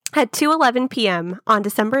At 2:11 p.m. on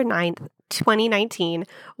December 9th, 2019,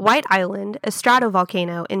 White Island, a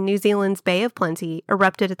stratovolcano in New Zealand's Bay of Plenty,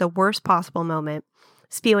 erupted at the worst possible moment,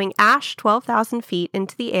 spewing ash 12,000 feet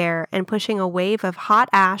into the air and pushing a wave of hot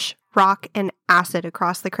ash, rock, and acid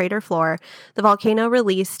across the crater floor. The volcano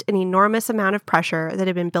released an enormous amount of pressure that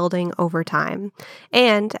had been building over time.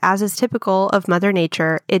 And, as is typical of Mother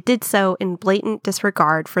Nature, it did so in blatant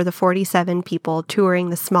disregard for the 47 people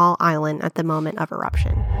touring the small island at the moment of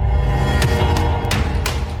eruption.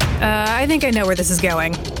 I think I know where this is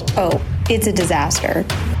going. Oh, it's a disaster.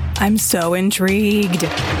 I'm so intrigued.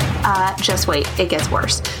 Just wait, it gets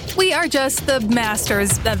worse. We are just the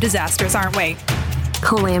masters of disasters, aren't we?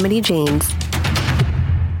 Calamity Jane's.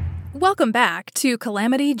 Welcome back to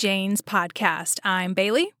Calamity Jane's podcast. I'm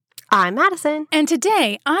Bailey. I'm Madison. And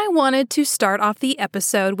today I wanted to start off the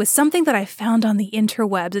episode with something that I found on the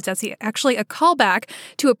interwebs. It's actually a callback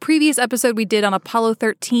to a previous episode we did on Apollo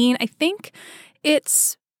 13. I think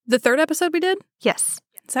it's the third episode we did? Yes.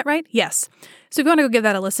 Is that right? Yes. So if you want to go give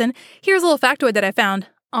that a listen, here's a little factoid that I found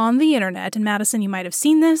on the internet. And Madison, you might have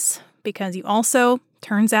seen this because you also,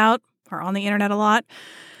 turns out, are on the internet a lot.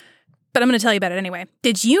 But I'm going to tell you about it anyway.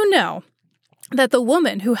 Did you know that the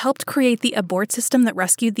woman who helped create the abort system that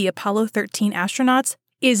rescued the Apollo 13 astronauts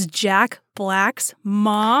is Jack Black's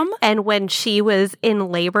mom? And when she was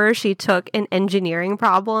in labor, she took an engineering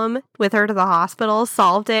problem with her to the hospital,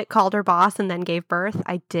 solved it, called her boss, and then gave birth.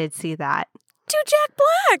 I did see that. To Jack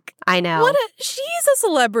Black. I know. She's a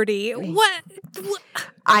celebrity. What?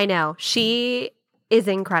 I know. She is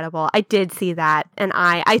incredible. I did see that, and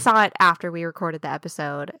I saw it after we recorded the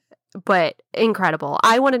episode, but incredible.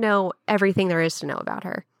 I want to know everything there is to know about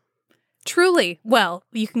her. Truly. Well,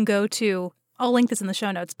 you can go to, I'll link this in the show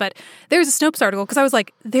notes, but there's a Snopes article, because I was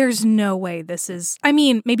like, there's no way this is, I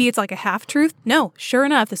mean, maybe it's like a half-truth. No, sure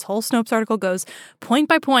enough, this whole Snopes article goes point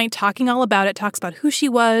by point, talking all about it, talks about who she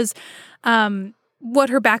was, what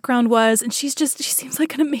her background was, and she seems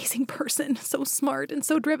like an amazing person, so smart and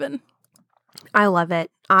so driven. I love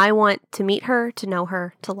it. I want to meet her, to know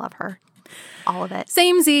her, to love her. All of it.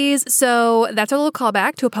 Same Z's. So that's our little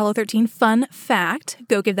callback to Apollo 13 fun fact.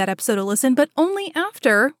 Go give that episode a listen, but only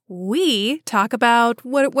after we talk about,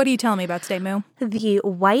 what are you telling me about today, Moo? The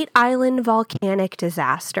White Island volcanic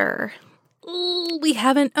disaster. We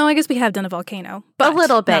haven't, I guess we have done a volcano. But a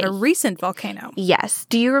little bit. Not a recent volcano. Yes.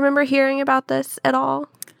 Do you remember hearing about this at all?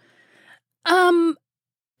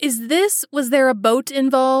 Was there a boat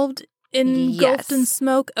involved? Engulfed Yes. in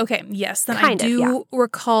smoke? Okay, yes. Then Kind I of, do yeah.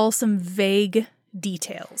 recall some vague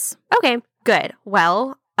details. Okay, good.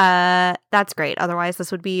 Well, that's great. Otherwise,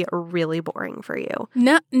 this would be really boring for you.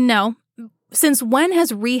 No. Since when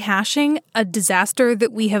has rehashing a disaster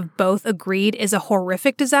that we have both agreed is a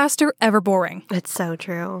horrific disaster ever boring? It's so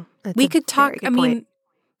true. We could talk, point.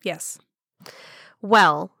 yes.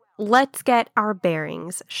 Well, let's get our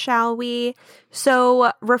bearings, shall we?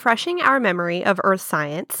 So, refreshing our memory of Earth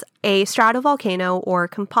science, a stratovolcano or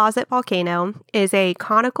composite volcano is a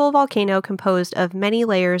conical volcano composed of many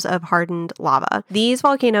layers of hardened lava. These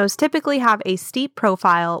volcanoes typically have a steep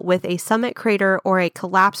profile with a summit crater or a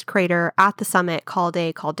collapsed crater at the summit called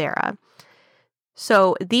a caldera.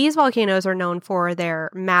 So, these volcanoes are known for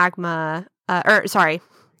their magma,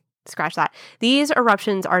 scratch that. These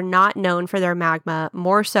eruptions are not known for their magma,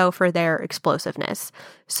 more so for their explosiveness.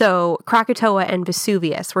 So Krakatoa and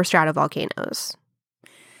Vesuvius were stratovolcanoes.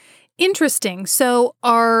 Interesting. So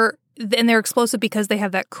and they're explosive because they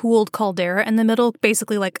have that cooled caldera in the middle,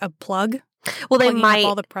 basically like a plug? Well, they plugging might. Up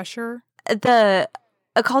all the pressure? A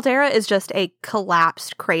caldera is just a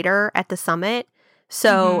collapsed crater at the summit.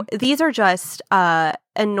 So these are just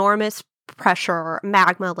enormous pressure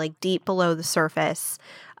magma, like deep below the surface.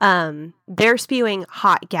 They're spewing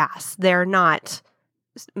hot gas. They're not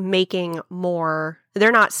making more,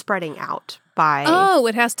 they're not spreading out by... Oh,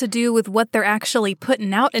 it has to do with what they're actually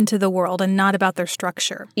putting out into the world and not about their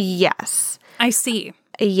structure. Yes. I see.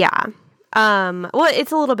 Yeah. Well,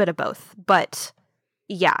 it's a little bit of both, but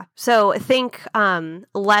yeah. So think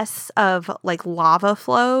less of like lava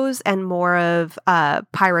flows and more of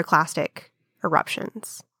pyroclastic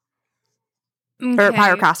eruptions. Okay. Or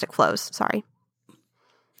pyroclastic flows, sorry.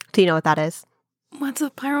 Do you know what that is? What's a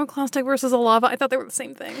pyroclastic versus a lava? I thought they were the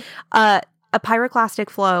same thing. A pyroclastic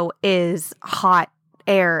flow is hot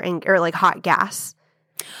air or like hot gas.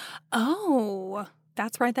 Oh,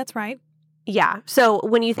 that's right. Yeah. So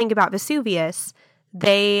when you think about Vesuvius,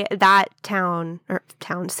 that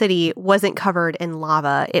city wasn't covered in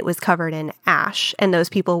lava. It was covered in ash, and those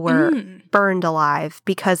people were burned alive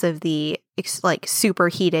because of the like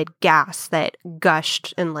superheated gas that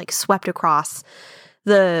gushed and like swept across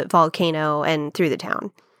the volcano and through the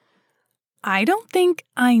town. I don't think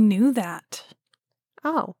I knew that.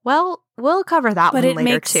 Oh, well, we'll cover that But one it later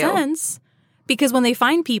makes too. sense because when they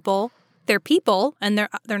find people, they're people and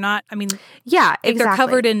they're not, I mean, Yeah, if exactly. they're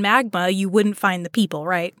covered in magma, you wouldn't find the people,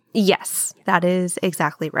 right? Yes, that is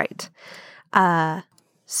exactly right.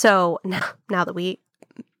 So now that we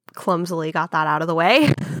clumsily got that out of the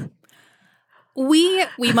way, We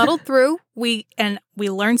muddled through. We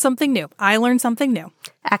learned something new. I learned something new.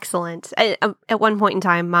 excellent. At one point in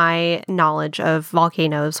time, my knowledge of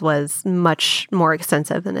volcanoes was much more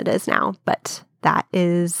extensive than it is now, but that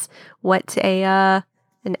is what an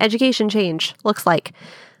education change looks like,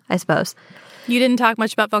 I suppose. You didn't talk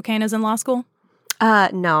much about volcanoes in law school?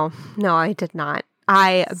 No, I did not.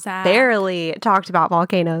 I Sad. barely talked about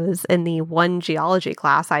volcanoes in the one geology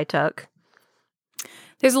class I took.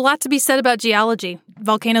 There's a lot to be said about geology.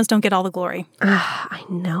 Volcanoes don't get all the glory. I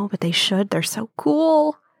know, but they should. They're so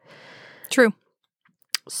cool. True.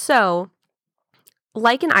 So,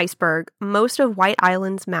 like an iceberg, most of White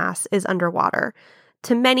Island's mass is underwater.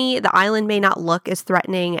 To many, the island may not look as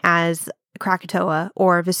threatening as Krakatoa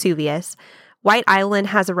or Vesuvius. White Island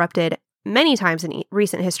has erupted many times in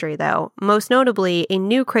recent history, though. Most notably, a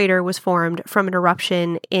new crater was formed from an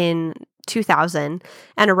eruption in 2000,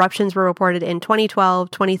 and eruptions were reported in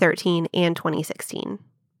 2012, 2013, and 2016.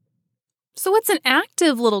 So it's an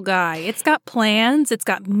active little guy. It's got plans. It's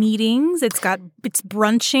got meetings. It's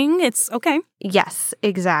brunching. It's okay. Yes,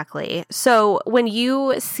 exactly. So when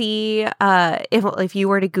you see, if you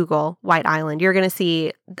were to Google White Island, you're going to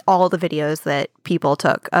see all the videos that people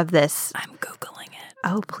took of this. I'm Googling it.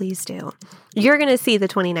 Oh, please do. You're going to see the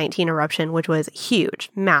 2019 eruption, which was huge,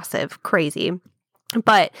 massive, crazy.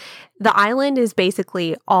 But the island is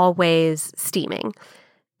basically always steaming.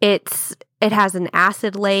 It has an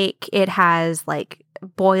acid lake. It has like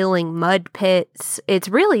boiling mud pits. It's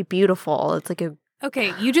really beautiful. It's like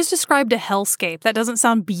Okay, you just described a hellscape. That doesn't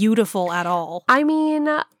sound beautiful at all. I mean,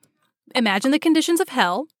 Imagine the conditions of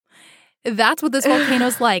hell. That's what this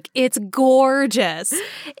volcano's like. It's gorgeous.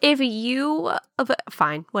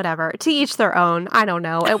 fine, whatever. To each their own. I don't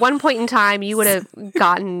know. At one point in time, you would have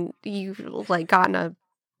gotten a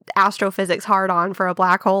astrophysics hard on for a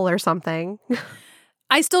black hole or something.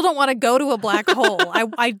 I still don't want to go to a black hole.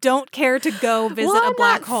 I don't care to go visit a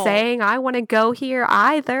black hole. I'm not saying I want to go here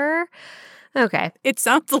either. Okay. It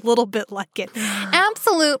sounds a little bit like it.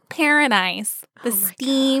 Absolute paradise. The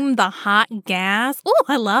steam, the hot gas. Oh,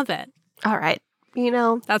 I love it. All right.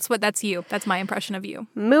 That's you. That's my impression of you.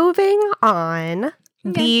 Moving on.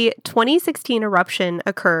 Okay. The 2016 eruption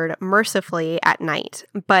occurred mercifully at night,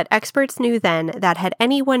 but experts knew then that had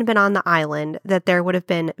anyone been on the island, that there would have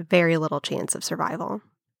been very little chance of survival.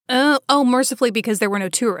 Oh, mercifully because there were no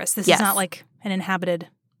tourists. This Yes. is not like an inhabited,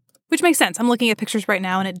 which makes sense. I'm looking at pictures right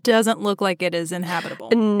now and it doesn't look like it is inhabitable.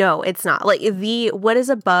 No, it's not. Like what is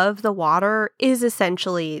above the water is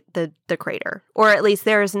essentially the crater, or at least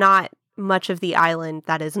there is not much of the island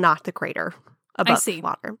that is not the crater above the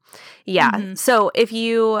water. Yeah. Mm-hmm. So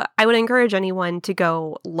I would encourage anyone to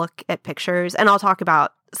go look at pictures, and I'll talk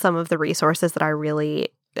about some of the resources that I really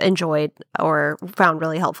enjoyed or found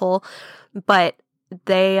really helpful. But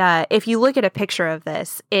if you look at a picture of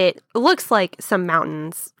this, it looks like some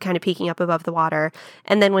mountains kind of peeking up above the water.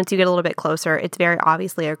 And then once you get a little bit closer, it's very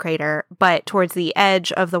obviously a crater. But towards the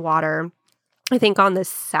edge of the water, I think on the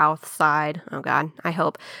south side, I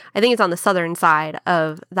think it's on the southern side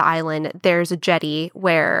of the island, there's a jetty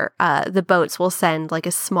where the boats will send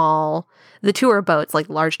the tour boats, like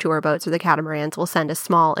large tour boats or the catamarans, will send a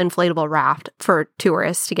small inflatable raft for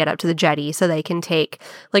tourists to get up to the jetty so they can take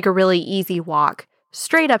like a really easy walk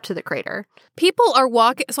straight up to the crater. People are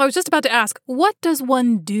walking. So I was just about to ask, what does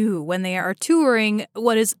one do when they are touring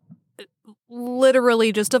what is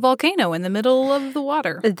literally just a volcano in the middle of the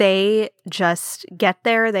water? They just get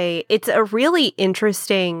there. It's a really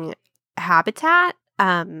interesting habitat.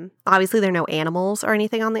 Obviously there are no animals or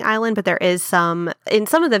anything on the island, but there is in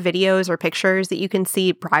some of the videos or pictures that you can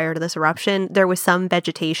see prior to this eruption, there was some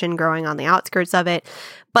vegetation growing on the outskirts of it.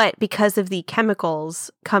 But because of the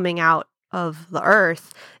chemicals coming out of the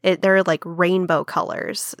earth, they're like rainbow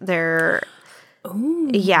colors. Ooh.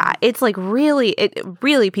 Yeah, it's like really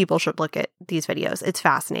people should look at these videos. It's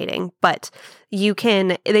fascinating. But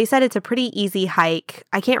they said it's a pretty easy hike.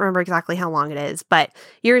 I can't remember exactly how long it is, but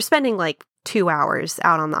you're spending like 2 hours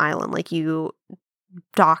out on the island. Like you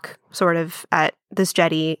dock sort of at this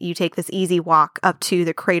jetty, you take this easy walk up to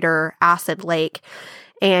the crater acid lake,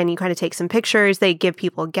 and you kind of take some pictures. They give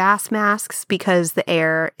people gas masks because the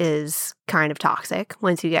air is kind of toxic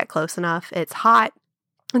once you get close enough. It's hot.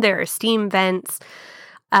 There are steam vents,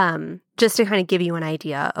 just to kind of give you an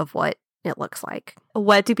idea of what it looks like.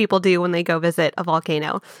 What do people do when they go visit a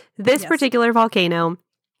volcano? This Yes. particular volcano,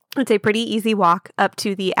 it's a pretty easy walk up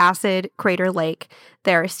to the acid crater lake.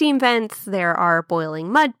 There are steam vents, there are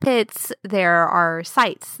boiling mud pits, there are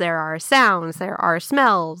sights, there are sounds, there are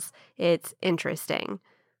smells. It's interesting.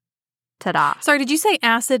 Ta-da. Sorry, did you say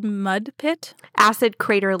acid mud pit? Acid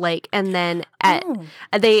crater lake. And then Oh.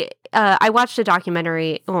 I watched a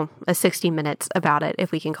documentary, a 60 minutes about it,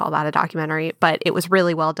 if we can call that a documentary, but it was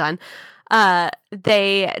really well done.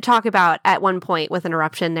 They talk about at one point with an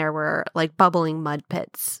eruption, there were like bubbling mud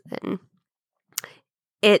pits, and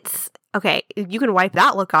it's okay. You can wipe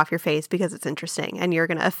that look off your face because it's interesting, and you're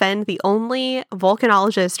going to offend the only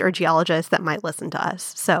volcanologist or geologist that might listen to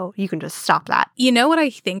us. So you can just stop that. You know what I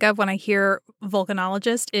think of when I hear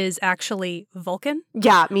volcanologist is actually Vulcan,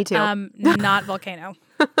 Yeah, me too. not volcano.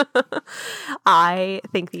 I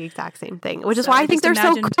think the exact same thing, which is So why I I think just they're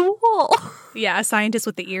so imagined- cool. Yeah, a scientist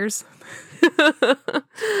with the ears.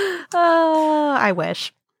 I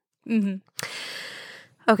wish. Hmm.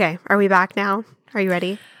 Okay, are we back now? Are you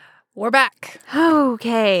ready? We're back.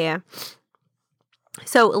 Okay.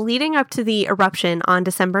 So, leading up to the eruption on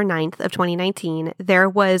December 9th of 2019, there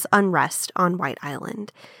was unrest on White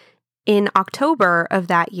Island. In October of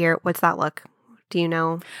that year, what's that look? Do you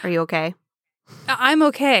know? Are you okay? I'm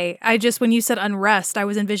okay. when you said unrest, I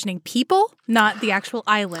was envisioning people, not the actual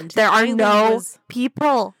island. There The are island no was-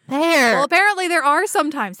 people there. Well, apparently there are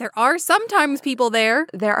sometimes. There are sometimes people there.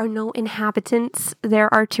 There are no inhabitants.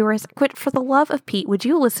 There are tourists. Quit, for the love of Pete, would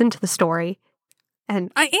you listen to the story? And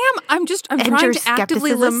I am. I'm And trying your to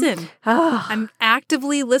actively skepticism. listen. ugh, I'm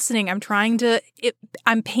actively listening.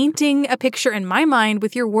 I'm painting a picture in my mind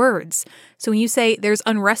with your words. So when you say there's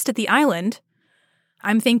unrest at the island,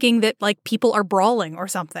 I'm thinking that like people are brawling or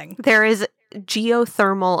something. there is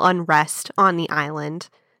geothermal unrest on the island.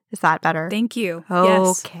 Is that better? Thank you.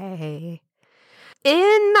 Yes. Okay.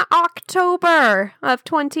 In October of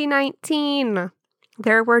 2019,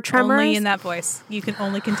 there were tremors. Only in that voice. You can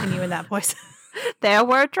only continue in that voice. There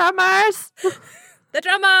were tremors. The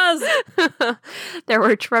dramas! There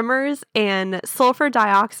were tremors, and sulfur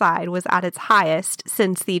dioxide was at its highest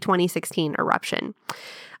since the 2016 eruption.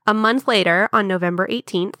 A month later, on November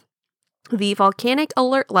 18th, the volcanic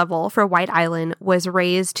alert level for White Island was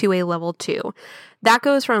raised to a level 2. That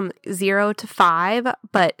goes from 0 to 5,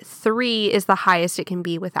 but 3 is the highest it can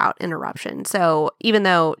be without an eruption. So even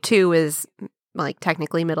though 2 is like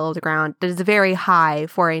technically middle of the ground, it is very high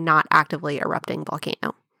for a not actively erupting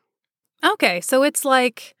volcano. Okay, so it's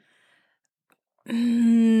like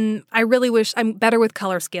I really wish I'm better with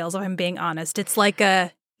color scales, if I'm being honest. It's like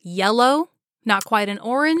a yellow, not quite an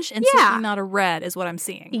orange, and Yeah. certainly not a red is what I'm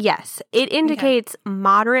seeing. Yes, it indicates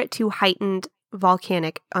moderate to heightened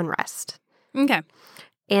volcanic unrest. Okay.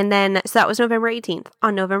 And then, so that was November 18th.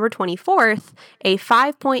 On November 24th, a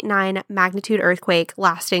 5.9 magnitude earthquake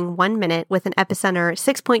lasting 1 minute with an epicenter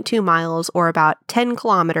 6.2 miles or about 10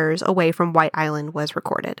 kilometers away from White Island was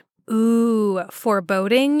recorded. Ooh,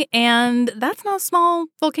 foreboding, and that's not a small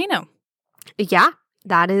volcano. Yeah,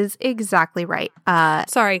 that is exactly right.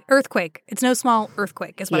 Sorry, earthquake. It's no small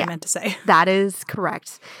earthquake is what Yeah. I meant to say. That is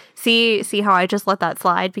correct. See how I just let that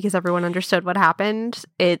slide because everyone understood what happened?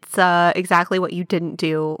 It's exactly what you didn't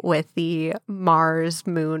do with the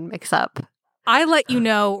Mars-Moon mix-up. I let you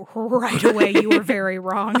know right away you were very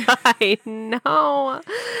wrong. I know.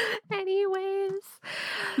 Anyways.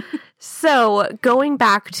 So, going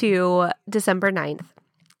back to December 9th,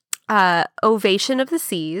 Ovation of the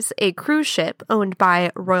Seas, a cruise ship owned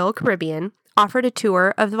by Royal Caribbean, offered a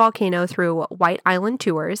tour of the volcano through White Island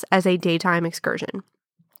Tours as a daytime excursion.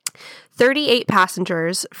 38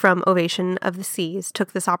 passengers from Ovation of the Seas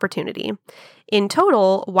took this opportunity. In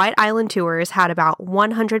total, White Island Tours had about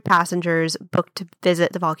 100 passengers booked to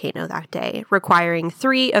visit the volcano that day, requiring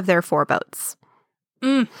 3 of their 4 boats.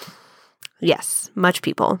 Mm. Yes, much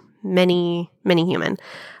people. Many, many human.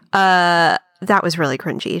 That was really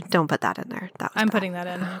cringy. Don't put that in there. That was I'm bad. putting that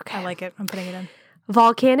in. Okay. I like it. I'm putting it in.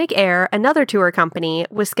 Volcanic Air, another tour company,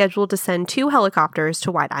 was scheduled to send 2 helicopters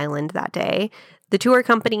to White Island that day. The tour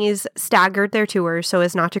companies staggered their tours so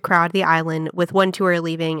as not to crowd the island, with one tour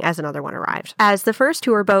leaving as another one arrived. As the first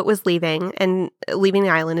tour boat was leaving the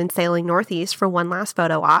island and sailing northeast for one last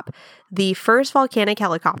photo op, the first volcanic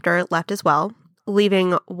helicopter left as well,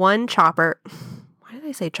 leaving one chopper. Why did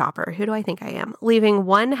I say chopper? Who do I think I am? Leaving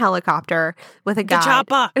one helicopter with a guide.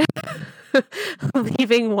 chopper.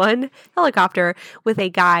 Leaving one helicopter with a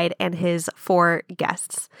guide and his 4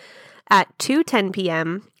 guests. At 2:10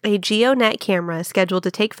 p.m., a GeoNet camera scheduled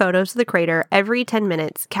to take photos of the crater every 10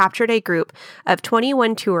 minutes captured a group of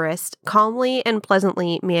 21 tourists calmly and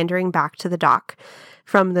pleasantly meandering back to the dock.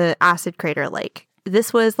 from the acid crater lake.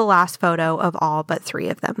 This was the last photo of all but 3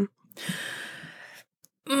 of them.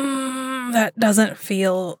 That doesn't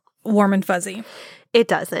feel warm and fuzzy. It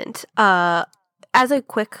doesn't. As a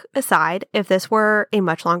quick aside, if this were a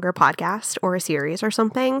much longer podcast or a series or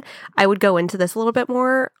something, I would go into this a little bit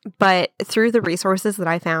more. But through the resources that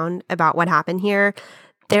I found about what happened here,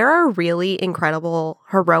 there are really incredible,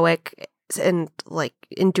 heroic, and like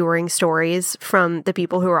enduring stories from the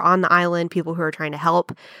people who are on the island, people who are trying to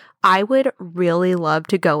help. I would really love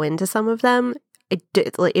to go into some of them.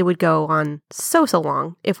 It would go on so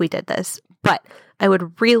long if we did this, but I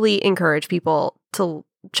would really encourage people to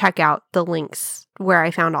check out the links where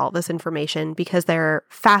I found all this information because they're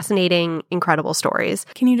fascinating, incredible stories.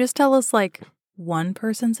 Can you just tell us like one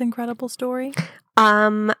person's incredible story?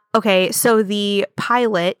 Okay, so the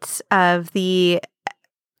pilot of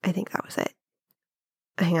I think that was it.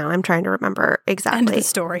 Hang on, I'm trying to remember exactly. End of the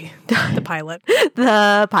story. The pilot.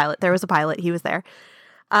 The pilot. There was a pilot. He was there.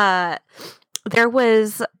 There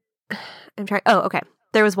was,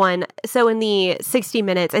 there was one. So in the 60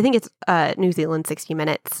 Minutes, I think it's New Zealand 60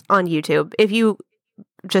 Minutes on YouTube. If you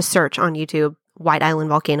just search on YouTube, White Island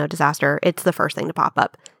Volcano Disaster, it's the first thing to pop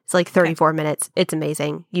up. It's like 34 minutes. It's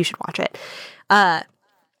amazing. You should watch it.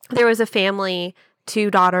 There was a family,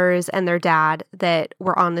 2 daughters and their dad that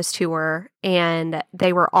were on this tour, and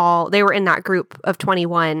they were in that group of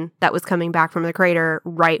 21 that was coming back from the crater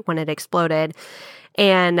right when it exploded.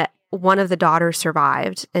 And one of the daughters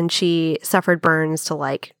survived, and she suffered burns to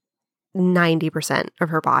like 90% of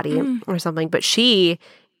her body or something. But she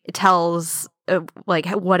tells like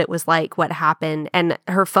what it was like, what happened, and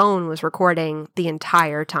her phone was recording the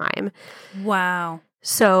entire time. Wow.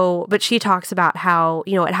 So, but she talks about how,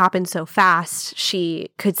 it happened so fast, she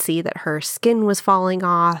could see that her skin was falling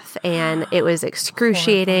off and it was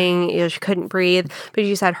excruciating. She couldn't breathe. But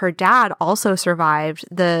she said her dad also survived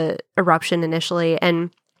the eruption initially, and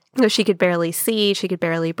she could barely see, she could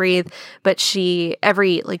barely breathe, but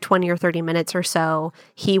every like 20 or 30 minutes or so,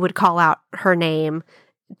 he would call out her name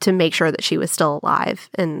to make sure that she was still alive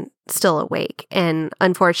and still awake. And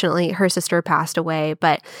unfortunately, her sister passed away,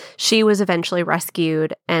 but she was eventually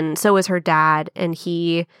rescued, and so was her dad. And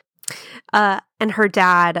her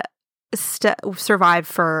dad survived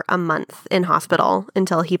for a month in hospital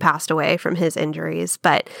until he passed away from his injuries.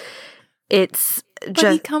 But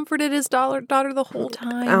he comforted his daughter the whole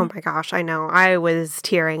time. Oh my gosh, I know. I was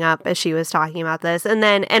tearing up as she was talking about this. And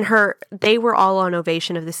they were all on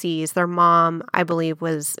Ovation of the Seas. Their mom, I believe,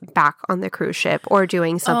 was back on the cruise ship or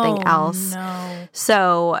doing something else. No.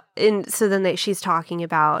 So then she's talking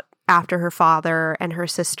about after her father and her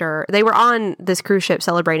sister, they were on this cruise ship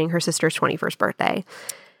celebrating her sister's 21st birthday.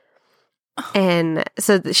 And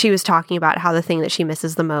so she was talking about how the thing that she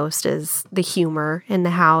misses the most is the humor in the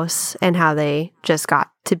house and how they just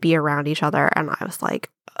got to be around each other. And I was like,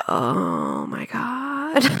 oh my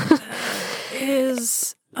God.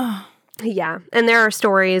 Yeah. And there are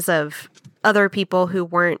stories of other people who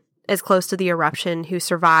weren't as close to the eruption, who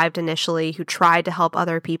survived initially, who tried to help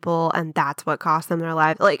other people, and that's what cost them their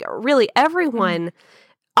life. Like, really, everyone,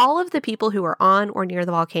 all of the people who were on or near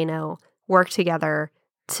the volcano worked together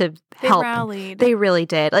to help. They rallied. They really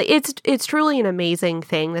did. Like, it's truly an amazing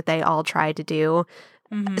thing that they all tried to do.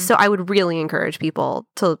 Mm-hmm. So I would really encourage people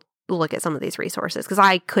to look at some of these resources, because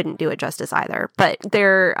I couldn't do it justice either. But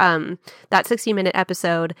they're that 60-minute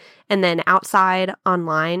episode, and then Outside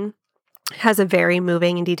Online has a very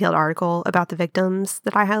moving and detailed article about the victims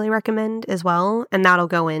that I highly recommend as well. And that'll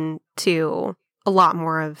go into a lot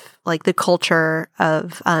more of like the culture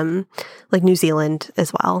of like New Zealand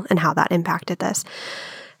as well and how that impacted this.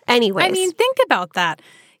 Anyways. I mean, think about that.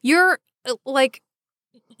 It's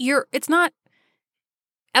not,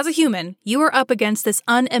 as a human, you are up against this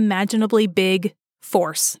unimaginably big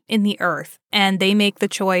force in the earth, and they make the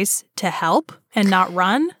choice to help and not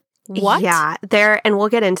run. What? Yeah, and we'll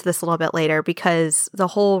get into this a little bit later, because the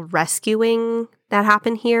whole rescuing that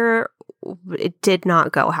happened here, it did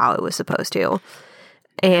not go how it was supposed to.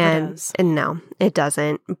 And no, it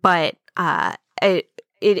doesn't. But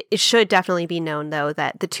it should definitely be known, though,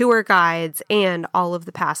 that the tour guides and all of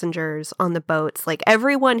the passengers on the boats, like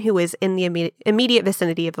everyone who was in the immediate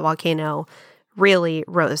vicinity of the volcano, really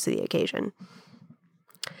rose to the occasion.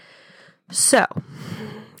 So,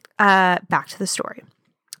 back to the story.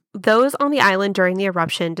 Those on the island during the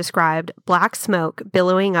eruption described black smoke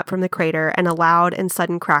billowing up from the crater and a loud and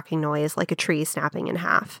sudden cracking noise like a tree snapping in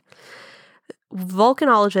half.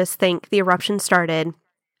 Volcanologists think the eruption started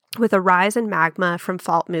with a rise in magma from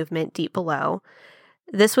fault movement deep below.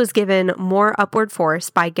 This was given more upward force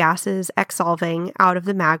by gases exsolving out of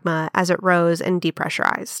the magma as it rose and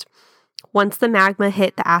depressurized. Once the magma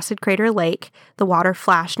hit the acid crater lake, the water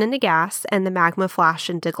flashed into gas and the magma flashed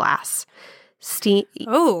into glass.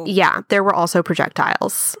 Oh. Yeah, there were also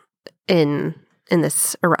projectiles in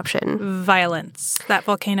this eruption. Violence. That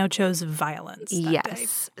volcano chose violence.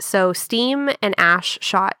 Yes. So steam and ash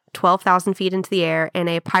shot 12,000 feet into the air, and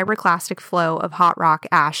a pyroclastic flow of hot rock,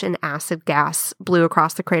 ash, and acid gas blew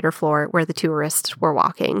across the crater floor where the tourists were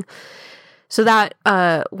walking. So that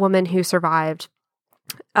woman who survived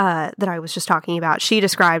that I was just talking about, she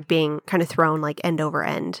described being kind of thrown like end over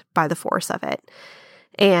end by the force of it.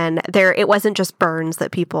 And it wasn't just burns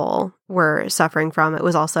that people were suffering from. It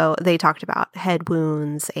was also, they talked about head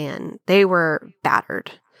wounds, and they were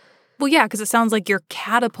battered. Well, yeah, because it sounds like you're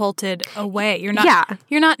catapulted away. You're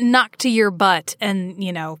not knocked to your butt and,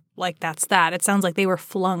 like that's that. It sounds like they were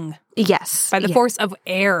flung. Yes. By the force of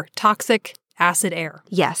air, toxic acid air.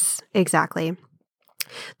 Yes, exactly.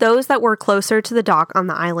 Those that were closer to the dock on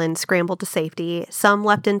the island scrambled to safety. Some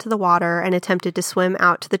leapt into the water and attempted to swim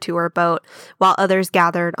out to the tour boat, while others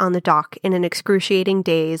gathered on the dock in an excruciating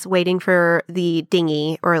daze, waiting for the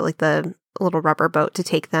dinghy, or like the little rubber boat, to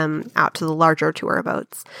take them out to the larger tour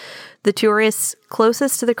boats. The tourists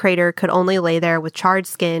closest to the crater could only lay there with charred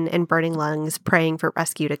skin and burning lungs, praying for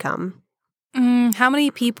rescue to come. How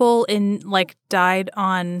many people died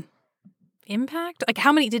on impact? Like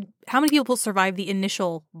how many people survived the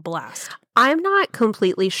initial blast? I'm not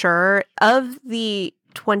completely sure. Of the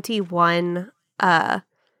 21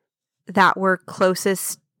 that were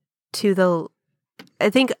closest to I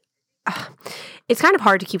think it's kind of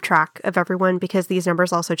hard to keep track of everyone because these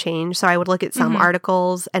numbers also change. So I would look at some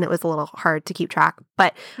articles and it was a little hard to keep track.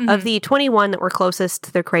 But of the 21 that were closest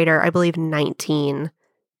to the crater, I believe 19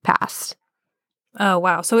 passed. Oh,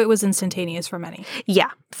 wow. So it was instantaneous for many. Yeah.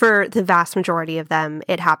 For the vast majority of them,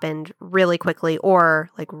 it happened really quickly or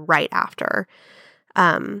like right after.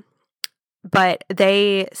 But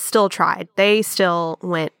they still tried.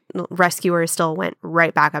 Rescuers still went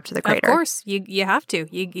right back up to the crater. Of course. You have to.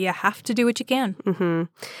 You have to do what you can.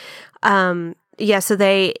 Mm-hmm. Yeah, so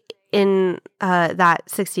they, in that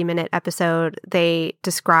 60-minute episode, they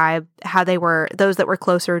describe how those that were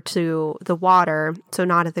closer to the water, so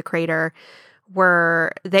not at the crater,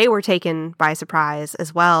 were taken by surprise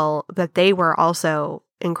as well, but they were also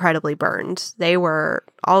incredibly burned. They were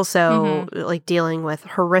also like dealing with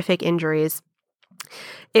horrific injuries.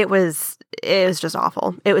 It was just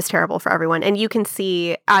awful. It was terrible for everyone. And you can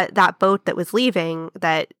see that boat that was leaving,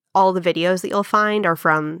 that all the videos that you'll find are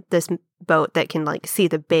from this boat that can like see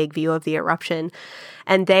the big view of the eruption,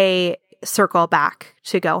 and they circle back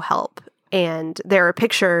to go help. And there are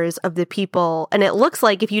pictures of the people, and it looks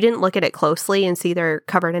like, if you didn't look at it closely and see they're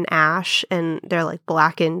covered in ash and they're like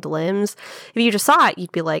blackened limbs, if you just saw it,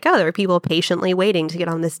 you'd be like, oh, there are people patiently waiting to get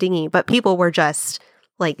on this dinghy. But people were just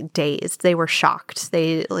like dazed. They were shocked.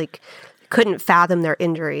 They like couldn't fathom their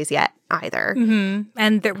injuries yet either.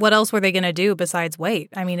 And what else were they going to do besides wait?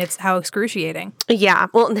 I mean, it's how excruciating. Yeah.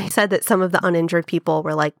 Well, they said that some of the uninjured people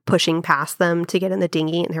were like pushing past them to get in the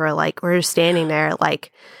dinghy, and they were like, we're just standing there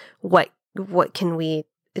like, what can we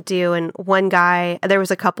do? And one guy, there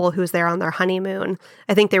was a couple who was there on their honeymoon.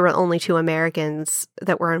 I think there were only 2 Americans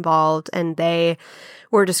that were involved, and they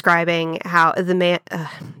were describing how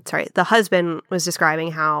the husband was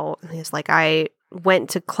describing how he's like, I went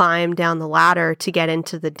to climb down the ladder to get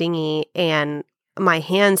into the dinghy, and my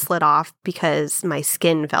hand slid off because my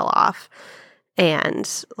skin fell off. And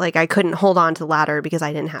like, I couldn't hold on to the ladder because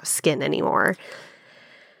I didn't have skin anymore.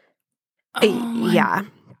 Yeah.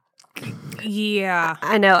 Yeah.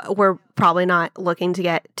 I know we're probably not looking to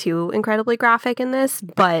get too incredibly graphic in this,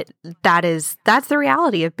 but that's the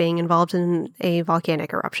reality of being involved in a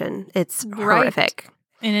volcanic eruption. It's horrific.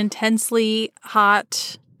 An intensely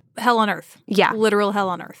hot hell on earth. Yeah. Literal hell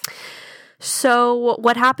on earth. So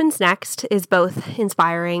what happens next is both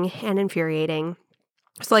inspiring and infuriating.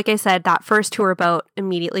 So like I said, that first tour boat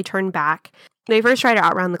immediately turned back. They first try to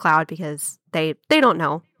outrun the cloud because they don't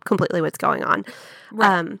know completely what's going on.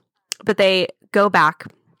 Right. But they go back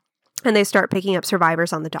and they start picking up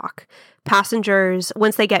survivors on the dock. Passengers,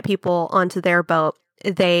 once they get people onto their boat,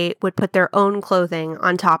 they would put their own clothing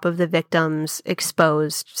on top of the victim's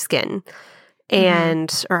exposed skin.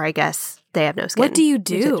 And, or I guess they have no skin. What do you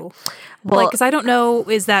do? Well, because I don't know,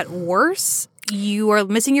 is that worse? You are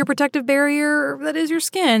missing your protective barrier that is your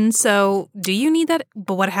skin. So do you need that?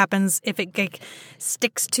 But what happens if it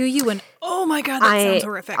sticks to you? And oh my God, that sounds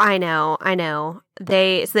horrific. I know.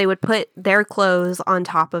 They would put their clothes on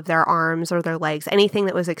top of their arms or their legs, anything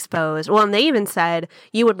that was exposed. Well, and they even said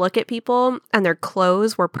you would look at people and their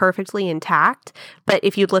clothes were perfectly intact, but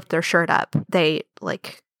if you'd lift their shirt up,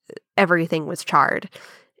 everything was charred.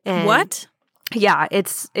 And What? Yeah,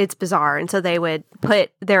 it's bizarre. And so they would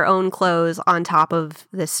put their own clothes on top of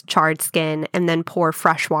this charred skin and then pour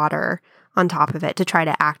fresh water on top of it to try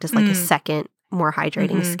to act as like a second, more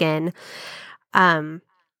hydrating skin.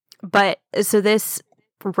 But so this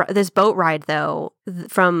boat ride, though,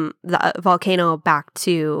 from the volcano back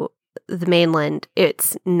to the mainland,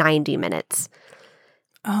 it's 90 minutes.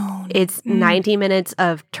 Oh, It's 90 minutes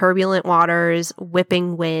of turbulent waters,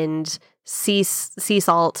 whipping wind, sea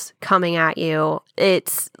salt coming at you.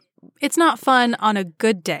 It's not fun on a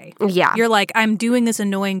good day. Yeah. You're like, I'm doing this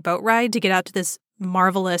annoying boat ride to get out to this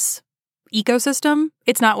marvelous ecosystem.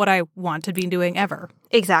 It's not what I want to be doing ever.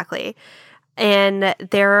 Exactly. And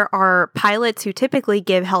there are pilots who typically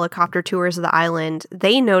give helicopter tours of the island.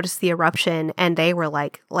 They noticed the eruption and they were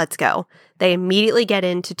like, let's go. They immediately get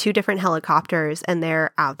into 2 different helicopters and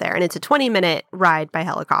they're out there. And it's a 20-minute ride by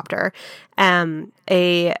helicopter.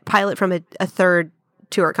 A pilot from a third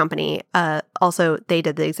tour company, also, they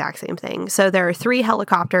did the exact same thing. So there are 3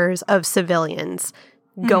 helicopters of civilians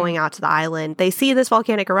going out to the island. They see this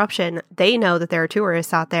volcanic eruption. They know that there are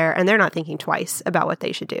tourists out there and they're not thinking twice about what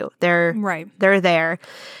they should do. They're there.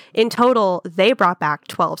 In total, they brought back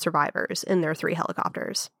 12 survivors in their 3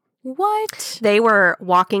 helicopters. What? They were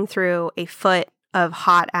walking through a foot of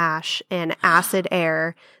hot ash and acid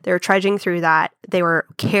air. They were trudging through that. They were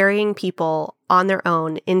carrying people on their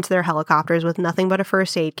own into their helicopters with nothing but a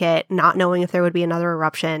first aid kit, not knowing if there would be another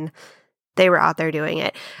eruption. They were out there doing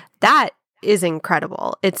it. That is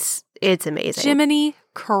incredible. It's amazing. Jiminy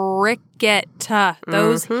Cricket.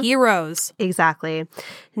 Those heroes. Exactly.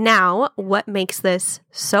 Now, what makes this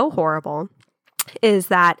so horrible is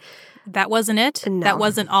that wasn't it? No. That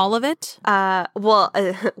wasn't all of it?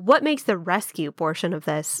 What makes the rescue portion of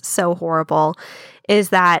this so horrible is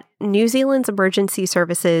that New Zealand's emergency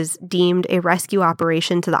services deemed a rescue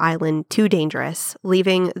operation to the island too dangerous,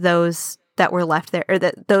 leaving those that were left there, or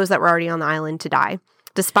those that were already on the island, to die.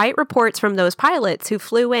 Despite reports from those pilots who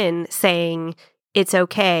flew in saying, it's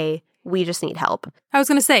okay, we just need help. I was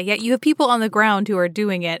going to say, yeah, you have people on the ground who are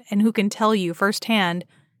doing it and who can tell you firsthand,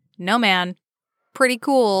 no, man, pretty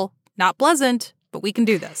cool, not pleasant, but we can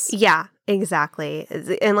do this. Yeah, exactly.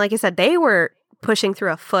 And like I said, they were pushing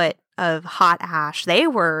through a foot of hot ash. They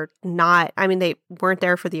were not, I mean, they weren't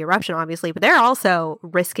there for the eruption, obviously, but they're also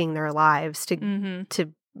risking their lives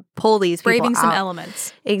to pull these people Braving some out.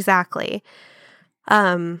 elements. Exactly.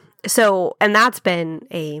 So, and that's been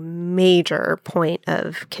a major point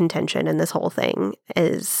of contention in this whole thing,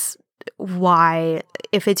 is why,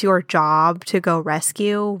 if it's your job to go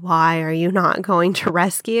rescue, why are you not going to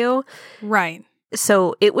rescue? Right.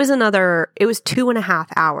 So it was 2.5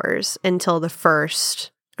 hours until the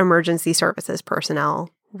first emergency services personnel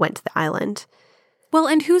went to the island. Well,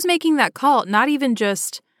 and who's making that call? Not even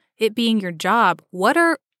just it being your job. What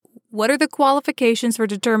are the qualifications for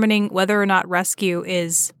determining whether or not rescue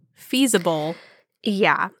is feasible?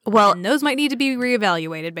 Yeah. Well, and those might need to be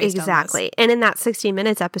reevaluated based on this. Exactly. And in that 60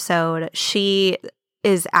 Minutes episode, she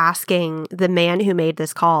is asking the man who made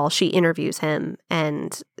this call, she interviews him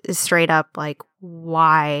and is straight up like,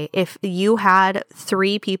 why? If you had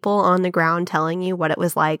 3 people on the ground telling you what it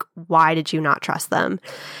was like, why did you not trust them?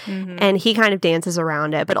 And he kind of dances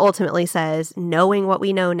around it, but ultimately says, knowing what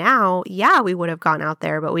we know now, yeah, we would have gone out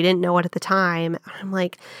there, but we didn't know it at the time. I'm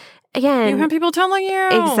like, again, you have people telling you.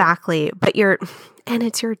 Exactly. But and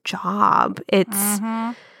it's your job. It's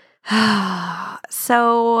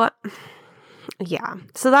so, yeah.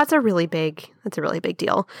 So that's a really big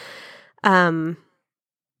deal.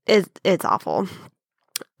 It's awful.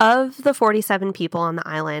 Of the 47 people on the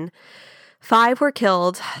island, 5 were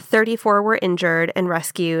killed, 34 were injured and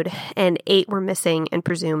rescued, and 8 were missing and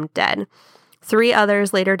presumed dead. 3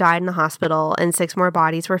 others later died in the hospital, and 6 more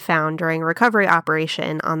bodies were found during a recovery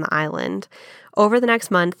operation on the island. Over the next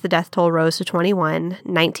month, the death toll rose to 21,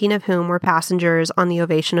 19 of whom were passengers on the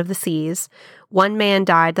Ovation of the Seas. 1 man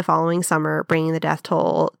died the following summer, bringing the death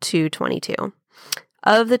toll to 22.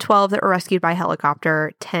 Of the 12 that were rescued by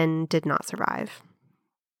helicopter, 10 did not survive.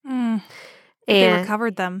 They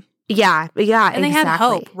recovered them. Yeah, and exactly. they had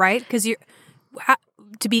hope, right? Because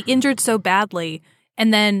to be injured so badly,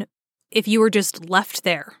 and then if you were just left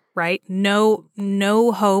there, right? No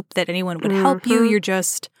hope that anyone would help you. You're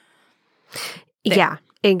just there. Yeah,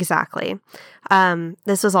 exactly.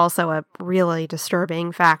 This was also a really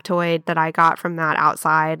disturbing factoid that I got from that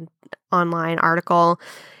Outside online article.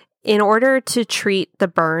 In order to treat the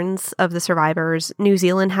burns of the survivors, New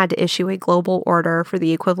Zealand had to issue a global order for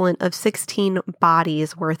the equivalent of 16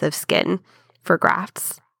 bodies worth of skin for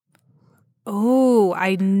grafts. Oh,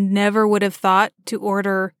 I never would have thought to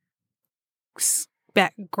order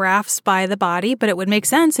grafts by the body, but it would make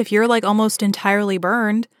sense if you're like almost entirely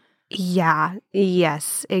burned. Yeah.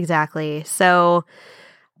 Yes, exactly. So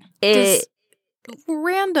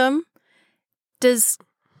Does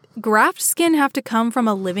graft skin have to come from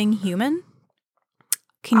a living human?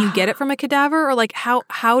 Can you get it from a cadaver, or like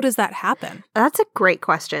how does that happen? That's a great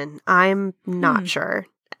question. I'm not sure.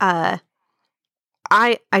 I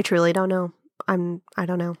truly don't know. I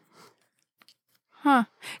don't know. Huh.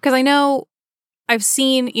 Because I know I've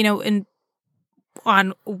seen,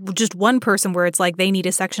 on just one person where it's like they need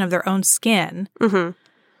a section of their own skin. Mm-hmm.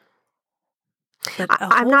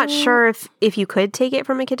 I'm not sure if you could take it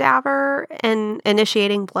from a cadaver, and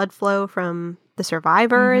initiating blood flow from the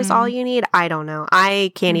survivor is all you need. I don't know.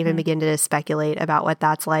 I can't even begin to speculate about what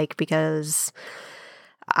that's like, because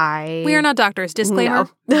we are not doctors. Disclaimer.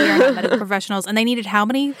 No. We are not medical professionals. And they needed how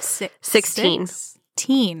many? 16.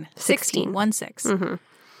 16. 16. 1 6. Mm-hmm.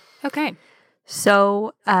 Okay.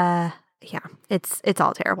 So, yeah, it's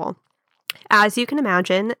all terrible. As you can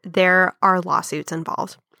imagine, there are lawsuits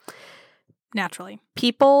involved. Naturally.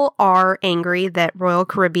 People are angry that Royal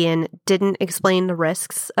Caribbean didn't explain the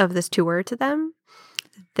risks of this tour to them.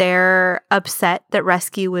 They're upset that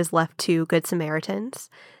rescue was left to Good Samaritans.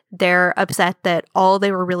 They're upset that all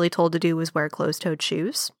they were really told to do was wear closed-toed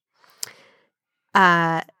shoes.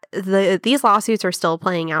 These lawsuits are still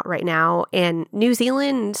playing out right now, and New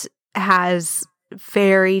Zealand has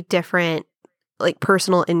very different, like,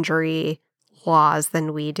 personal injury laws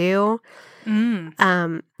than we do. In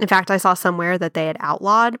fact, I saw somewhere that they had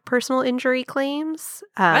outlawed personal injury claims.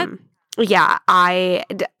 Yeah, I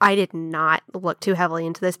did not look too heavily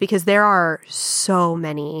into this because there are so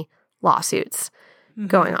many lawsuits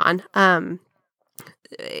going on.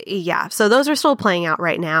 Yeah, so those are still playing out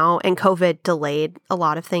right now, and COVID delayed a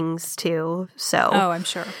lot of things too. So, I'm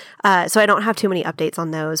sure. So I don't have too many updates on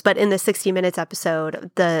those. But in the 60 Minutes episode,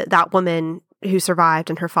 that woman who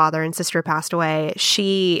survived and her father and sister passed away,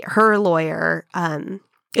 her lawyer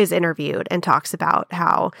is interviewed and talks about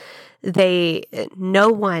how no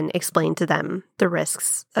one explained to them the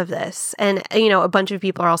risks of this. And, a bunch of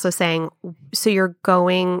people are also saying, so you're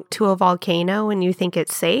going to a volcano and you think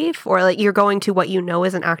it's safe? Or like you're going to what you know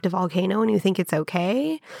is an active volcano and you think it's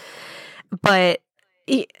okay? But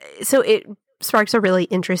so it sparks a really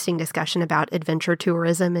interesting discussion about adventure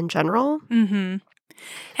tourism in general. Mm-hmm.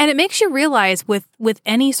 And it makes you realize with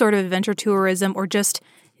any sort of adventure tourism or just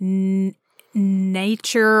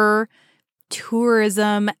nature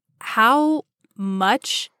tourism, how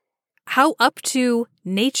up to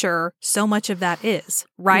nature so much of that is,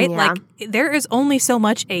 right? Yeah. Like there is only so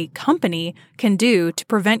much a company can do to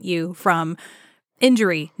prevent you from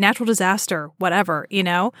injury, natural disaster, whatever,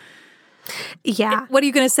 Yeah. What are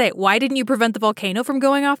you going to say? Why didn't you prevent the volcano from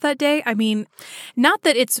going off that day? I mean, not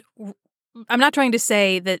that I'm not trying to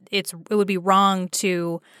say that it would be wrong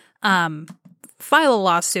to file a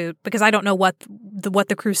lawsuit, because I don't know what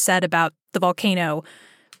the crew said about the volcano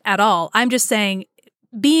at all. I'm just saying,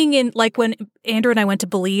 being in, like, when Andrew and I went to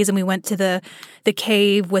Belize and we went to the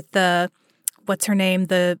cave with what's her name,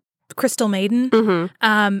 the Crystal Maiden,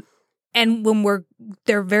 and when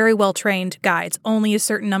they're very well trained guides. Only a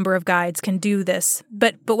certain number of guides can do this,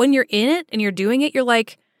 but when you're in it and you're doing it, you're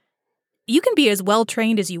like, you can be as well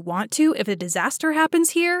trained as you want to. If a disaster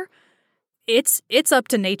happens here, it's up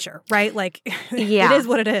to nature, right? Like, yeah. It is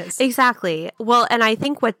what it is. Exactly. Well, and I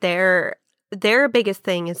think what their biggest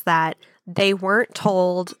thing is that they weren't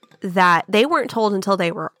told until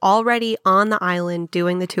they were already on the island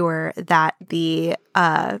doing the tour that the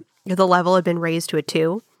level had been raised to a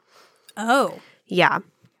 2. Oh. Yeah.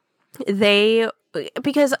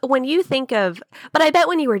 Because when you think of, but I bet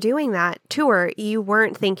when you were doing that tour, you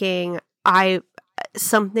weren't thinking,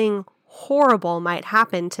 something horrible might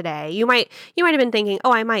happen today. You might have been thinking,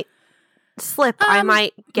 oh, I might slip. I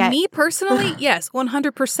might get... Me personally, yes,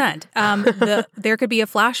 100%. There could be a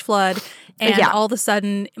flash flood and all of a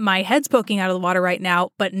sudden my head's poking out of the water right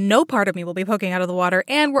now, but no part of me will be poking out of the water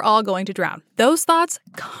and we're all going to drown. Those thoughts,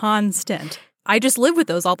 constant. I just live with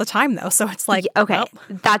those all the time though. So it's like, okay,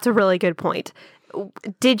 that's a really good point.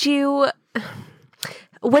 Did you...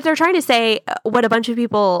 What they're trying to say, what a bunch of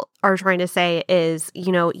people are trying to say is,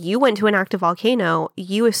 you went to an active volcano,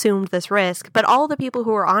 you assumed this risk, but all the people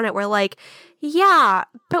who were on it were like, yeah,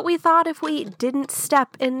 but we thought if we didn't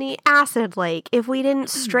step in the acid lake, if we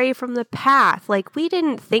didn't stray from the path, like we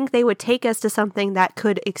didn't think they would take us to something that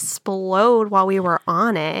could explode while we were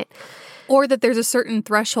on it. Or that there's a certain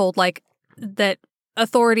threshold, like that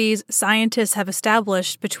authorities, scientists have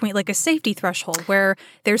established between, like, a safety threshold where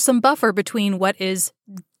there's some buffer between what is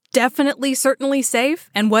definitely, certainly safe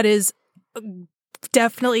and what is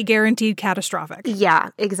definitely guaranteed catastrophic. Yeah,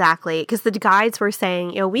 exactly. Because the guides were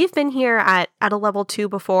saying, we've been here at a level 2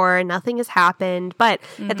 before, nothing has happened. But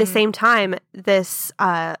at the same time, this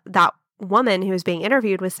that woman who was being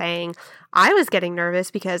interviewed was saying, I was getting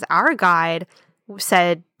nervous because our guide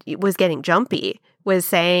said it was getting jumpy, was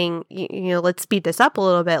saying, let's speed this up a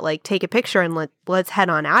little bit, like take a picture and let's head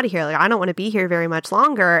on out of here. Like, I don't want to be here very much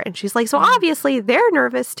longer. And she's like, so obviously they're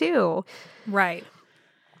nervous too. Right.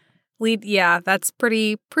 Yeah, that's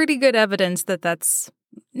pretty good evidence that that's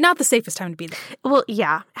not the safest time to be there. Well,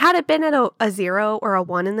 yeah. Had it been at a 0 or a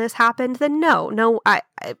 1 and this happened, then no,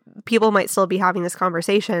 people might still be having this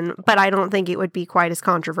conversation, but I don't think it would be quite as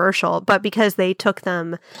controversial. But because they took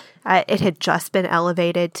them, it had just been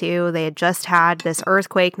elevated too. They had just had this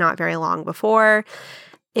earthquake not very long before.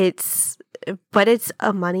 It's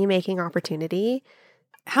a money-making opportunity.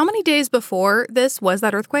 How many days before this was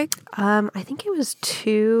that earthquake? I think it was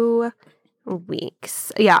 2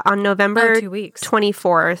 weeks. Yeah, on November 2 weeks.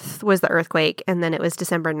 24th was the earthquake, and then it was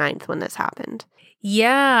December 9th when this happened.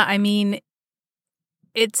 Yeah, I mean,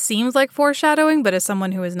 it seems like foreshadowing, but as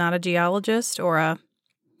someone who is not a geologist or a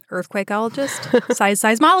earthquakeologist,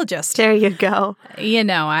 seismologist. There you go.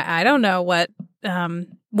 I don't know what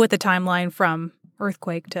the timeline from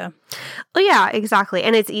earthquake to. Well, yeah, exactly.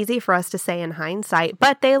 And it's easy for us to say in hindsight,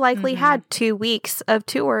 but they likely had 2 weeks of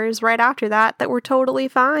tours right after that were totally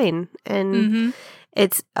fine. And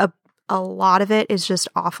it's a lot of it is just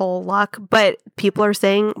awful luck. But people are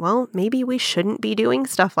saying, well, maybe we shouldn't be doing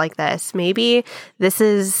stuff like this. Maybe this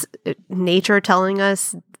is nature telling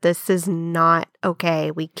us this is not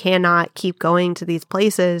okay. We cannot keep going to these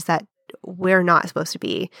places that we're not supposed to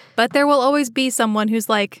be. But there will always be someone who's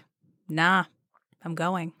like, nah, I'm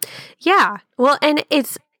going. Yeah. Well, and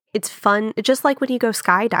it's fun. Just like when you go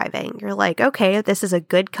skydiving, you're like, okay, this is a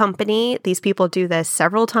good company. These people do this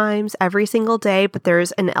several times every single day, but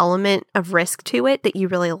there's an element of risk to it that you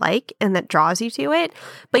really like and that draws you to it.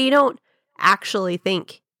 But you don't actually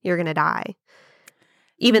think you're going to die,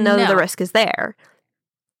 even though the risk is there.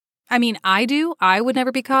 I mean, I do. I would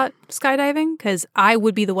never be caught skydiving because I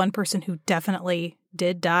would be the one person who definitely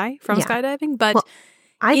did die from skydiving. But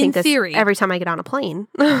I think this theory, every time I get on a plane.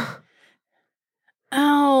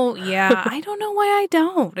 Oh, yeah. I don't know why I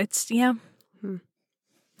don't. It's, yeah.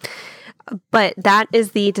 But that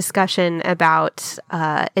is the discussion about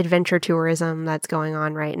adventure tourism that's going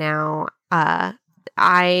on right now.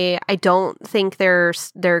 I don't think they're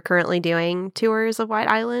currently doing tours of White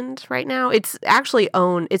Island right now. It's actually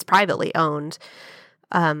owned. It's privately owned.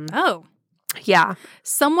 Yeah.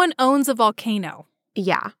 Someone owns a volcano.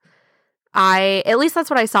 Yeah. At least that's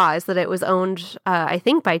what I saw, is that it was owned, I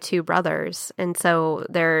think, by 2 brothers. And so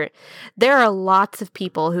there are lots of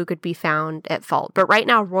people who could be found at fault. But right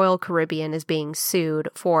now, Royal Caribbean is being sued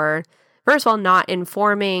for, first of all, not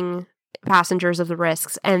informing passengers of the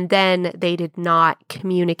risks. And then they did not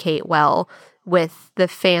communicate well with the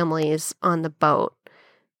families on the boat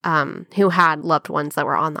who had loved ones that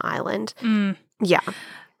were on the island. Yeah.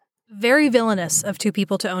 Very villainous of 2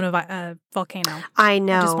 people to own a volcano. I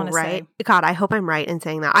know, I just right? Say. God, I hope I'm right in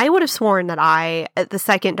saying that. I would have sworn that the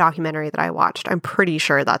second documentary that I watched, I'm pretty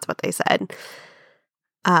sure that's what they said.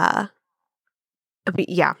 But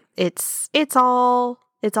yeah, it's all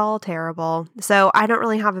terrible. So I don't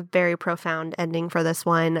really have a very profound ending for this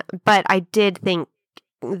one, but I did think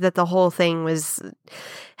that the whole thing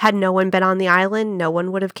had no one been on the island, no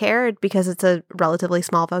one would have cared because it's a relatively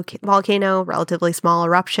small volcano, relatively small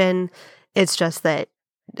eruption. It's just that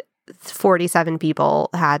 47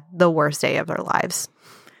 people had the worst day of their lives.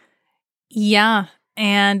 Yeah,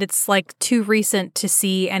 and it's like too recent to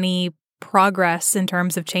see any progress in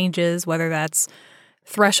terms of changes, whether that's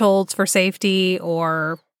thresholds for safety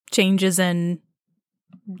or changes in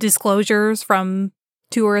disclosures from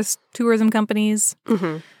tourism companies.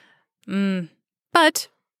 But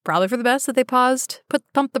probably for the best that they pumped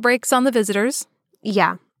the brakes on the visitors.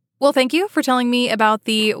 Yeah. Well, thank you for telling me about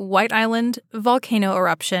the White Island volcano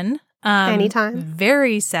eruption. Anytime.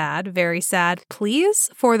 Very sad, very sad. Please,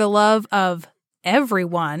 for the love of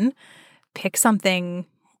everyone, pick something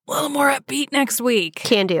a little more upbeat next week.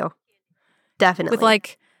 Can do. Definitely. With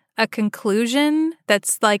like a conclusion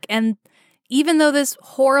that's like, and even though this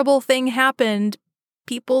horrible thing happened,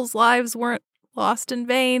 people's lives weren't lost in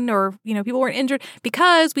vain, or, people weren't injured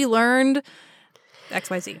because we learned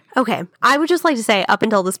XYZ. Okay. I would just like to say, up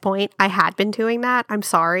until this point, I had been doing that. I'm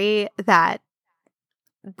sorry that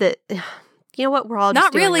you know what? We're all just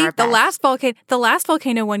not doing really. our best. The last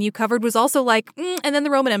volcano one you covered was also like, and then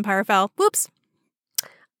the Roman Empire fell. Whoops.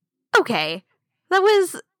 Okay. That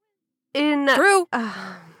was in Drew.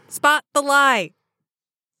 Spot the lie.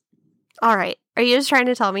 All right. Are you just trying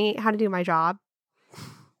to tell me how to do my job?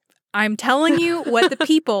 I'm telling you what the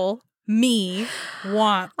people, me,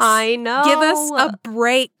 want. I know. Give us a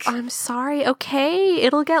break. I'm sorry. Okay,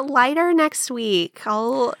 it'll get lighter next week.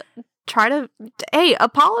 I'll try to... Hey,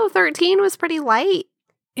 Apollo 13 was pretty light.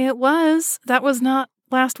 It was. That was not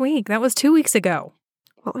last week. That was 2 weeks ago.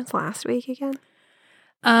 What was last week again?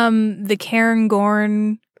 The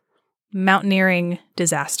Cairngorm mountaineering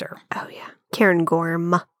disaster. Oh, yeah.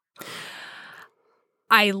 Cairngorm.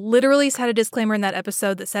 I literally had a disclaimer in that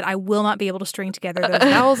episode that said I will not be able to string together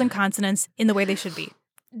those vowels and consonants in the way they should be.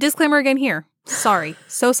 Disclaimer again here. Sorry.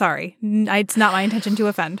 So sorry. It's not my intention to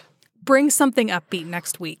offend. Bring something upbeat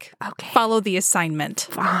next week. Okay. Follow the assignment.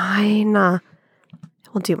 Fine. I'll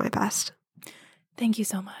do my best. Thank you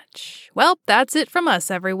so much. Well, that's it from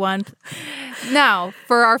us, everyone. Now,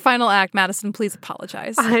 for our final act, Madison, please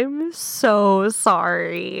apologize. I'm so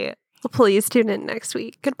sorry. Please tune in next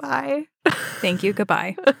week. Goodbye. Thank you.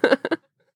 Goodbye.